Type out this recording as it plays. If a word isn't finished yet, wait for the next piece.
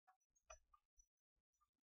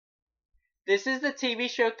This is the TV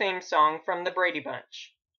show theme song from the Brady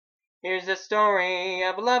Bunch. Here's the story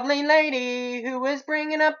of a lovely lady who was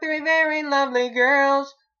bringing up three very lovely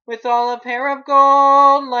girls with all of hair of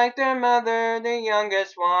gold like their mother, the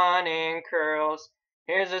youngest one in curls.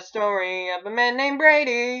 Here's the story of a man named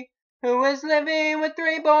Brady who was living with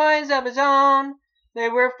three boys of his own. They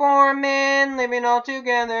were four men living all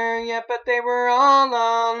together, yet but they were all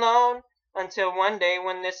alone. Until one day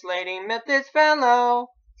when this lady met this fellow,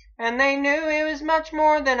 and they knew it was much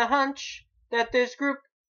more than a hunch, that this group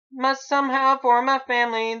must somehow form a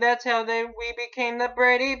family. That's how we became the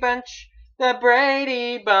Brady Bunch. The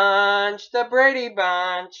Brady Bunch, the Brady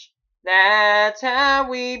Bunch. That's how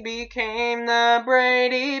we became the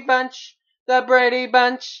Brady Bunch, the Brady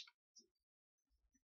Bunch.